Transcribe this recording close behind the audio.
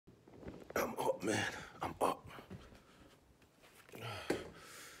up, man. I'm up.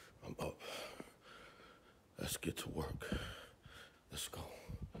 I'm up. Let's get to work. Let's go.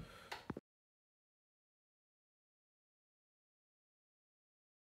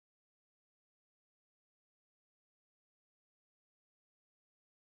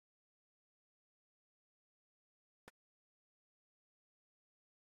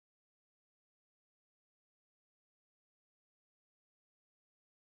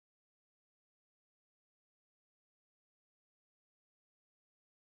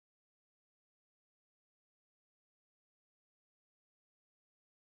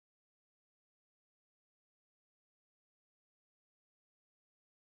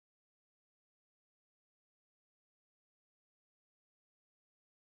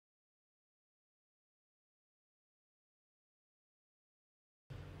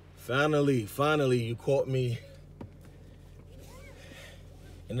 Finally, you caught me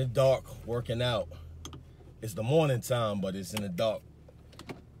in the dark working out. It's the morning time, but it's in the dark.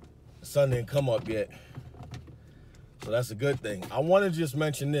 The sun didn't come up yet, so that's a good thing. I want to just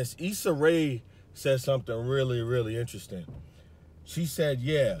mention this. Issa Rae said something really, really interesting. She said,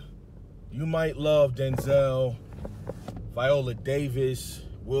 yeah, you might love Denzel, Viola Davis,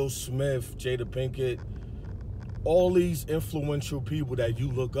 Will Smith, Jada Pinkett, all these influential people that you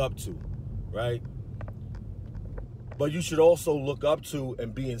look up to, right? But you should also look up to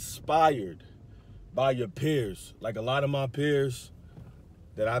and be inspired by your peers. Like a lot of my peers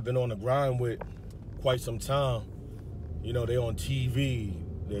that I've been on the grind with quite some time, you know, they're on TV,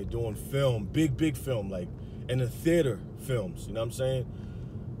 they're doing film, big film, like in the theater films, you know what I'm saying?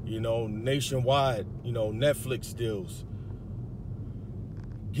 You know, nationwide, you know, Netflix deals.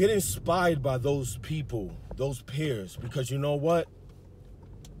 Get inspired by those people, those peers, because you know what?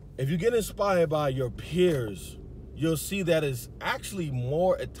 If you get inspired by your peers, you'll see that it's actually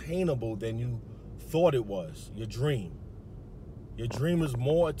more attainable than you thought it was, your dream. Your dream is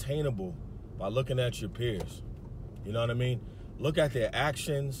more attainable by looking at your peers. You know what I mean? Look at their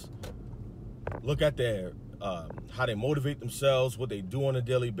actions. Look at their how they motivate themselves, what they do on a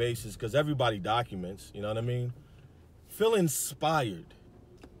daily basis, because everybody documents, you know what I mean? Feel inspired,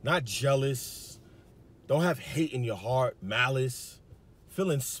 not jealous. Don't have hate in your heart, malice.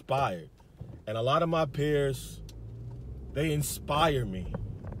 Feel inspired. And a lot of my peers, they inspire me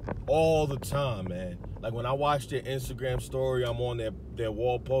all the time, man. Like when I watch their Instagram story, I'm on their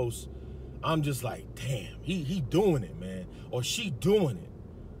wall posts, I'm just like, damn, he doing it, man. Or she doing it.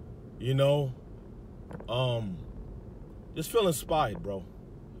 You know? Just feel inspired, bro.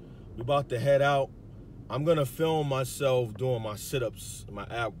 We about to head out. I'm gonna film myself doing my sit-ups, my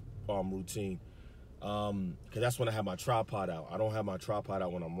ab routine. Cause that's when I have my tripod out. I don't have my tripod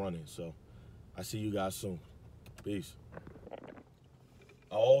out when I'm running. So I see you guys soon. Peace.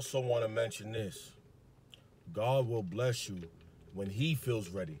 I also want to mention this. God will bless you when he feels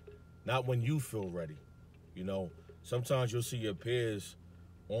ready, not when you feel ready. You know, sometimes you'll see your peers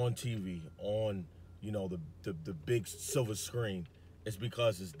on TV, on, you know, the big silver screen. It's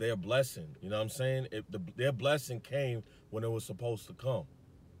because it's their blessing. You know what I'm saying? Their blessing came when it was supposed to come.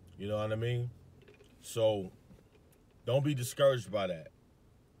 You know what I mean? So don't be discouraged by that.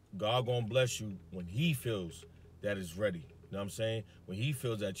 God gonna bless you when he feels that it's ready. You know what I'm saying? When he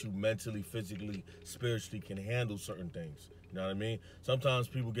feels that you mentally, physically, spiritually can handle certain things. You know what I mean? Sometimes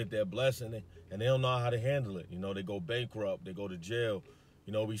people get their blessing and they don't know how to handle it. You know, they go bankrupt, they go to jail.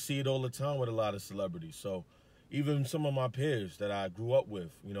 You know, we see it all the time with a lot of celebrities. So even some of my peers that I grew up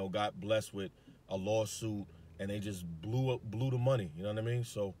with, you know, got blessed with a lawsuit and they just blew the money. You know what I mean?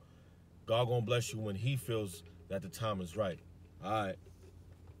 So God gonna bless you when he feels that the time is right. All right.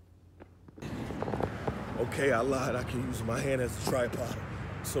 Okay, I lied. I can use my hand as a tripod.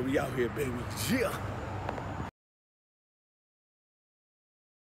 So we out here, baby. Yeah.